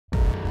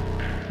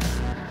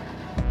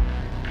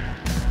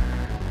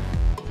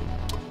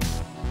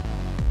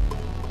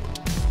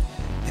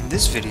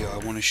this video I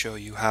want to show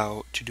you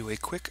how to do a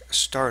quick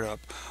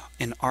startup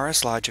in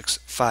RSLogix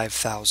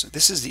 5000.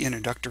 This is the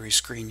introductory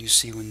screen you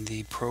see when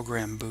the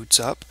program boots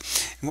up.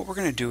 And what we're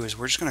going to do is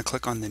we're just going to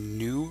click on the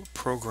new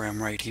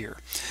program right here.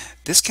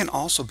 This can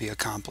also be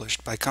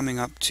accomplished by coming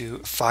up to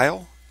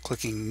File,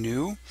 clicking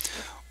New,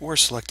 or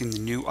selecting the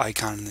new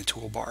icon in the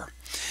toolbar.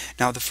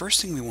 Now the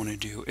first thing we want to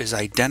do is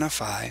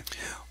identify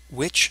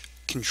which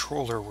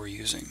controller we're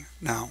using.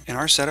 Now in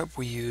our setup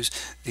we use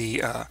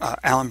the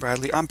Allen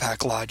Bradley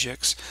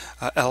RSLogix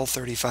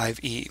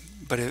L35E,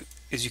 but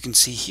as you can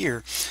see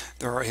here,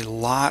 there are a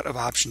lot of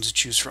options to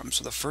choose from.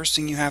 So the first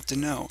thing you have to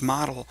know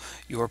model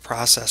your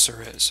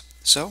processor is.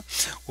 So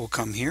we'll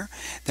come here,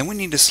 then we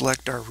need to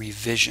select our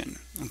revision,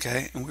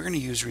 okay, and we're going to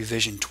use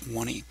revision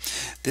 20.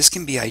 This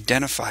can be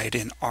identified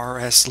in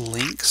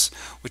RSLinks,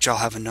 which I'll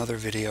have another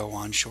video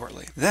on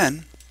shortly.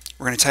 Then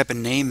we're going to type a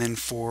name in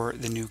for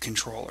the new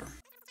controller.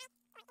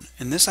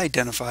 And this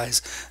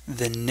identifies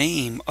the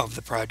name of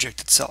the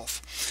project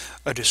itself.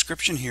 A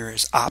description here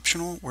is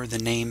optional where the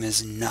name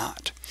is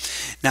not.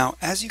 Now,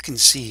 as you can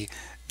see,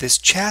 this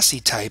chassis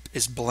type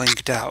is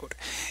blanked out.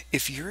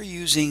 If you're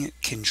using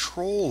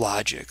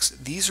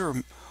ControlLogix, these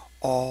are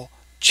all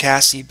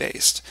chassis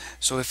based.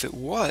 So if it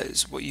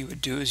was, what you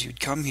would do is you'd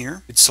come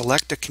here, you'd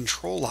select a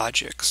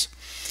ControlLogix.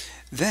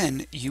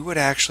 Then you would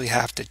actually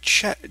have to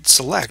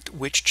select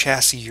which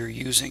chassis you're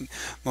using,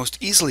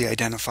 most easily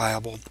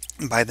identifiable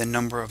by the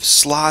number of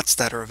slots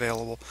that are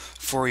available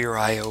for your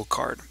I/O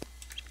card.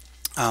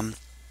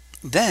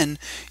 Then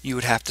you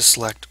would have to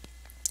select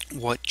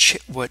what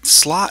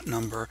slot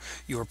number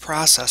your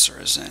processor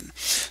is in.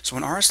 So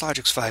in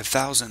RSLogix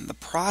 5000, the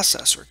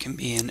processor can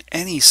be in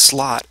any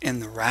slot in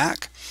the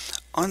rack.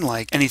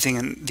 Unlike anything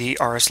in the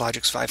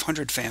RSLogix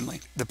 500 family,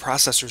 the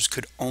processors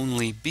could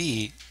only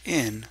be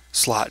in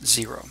slot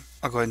 0.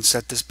 I'll go ahead and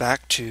set this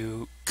back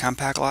to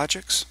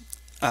CompactLogix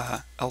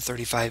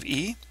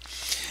L35E,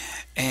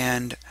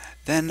 and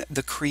then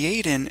the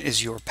create in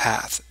is your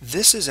path.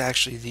 This is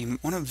actually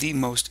one of the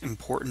most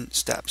important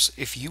steps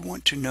if you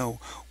want to know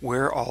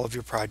where all of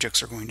your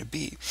projects are going to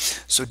be.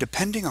 So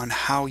depending on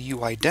how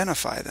you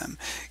identify them,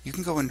 you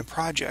can go into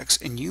projects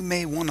and you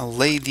may want to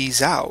lay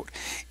these out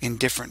in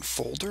different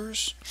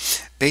folders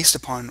based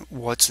upon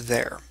what's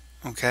there.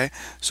 Okay,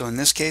 so in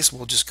this case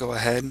we'll just go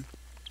ahead,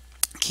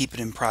 keep it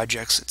in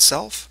projects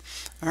itself.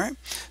 Alright,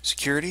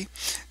 security.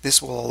 This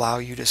will allow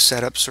you to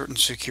set up certain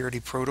security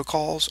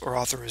protocols or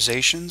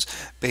authorizations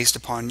based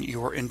upon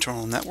your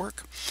internal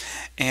network.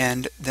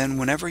 And then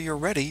whenever you're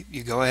ready,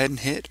 you go ahead and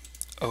hit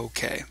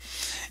OK.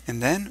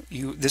 And then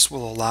this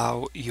will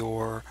allow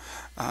your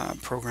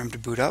program to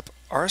boot up.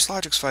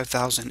 RSLogix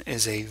 5000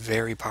 is a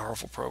very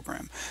powerful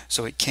program,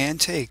 so it can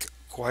take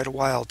quite a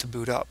while to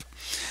boot up.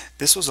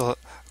 This was a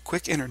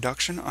quick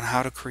introduction on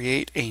how to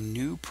create a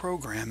new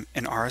program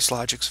in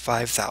RSLogix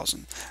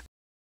 5000.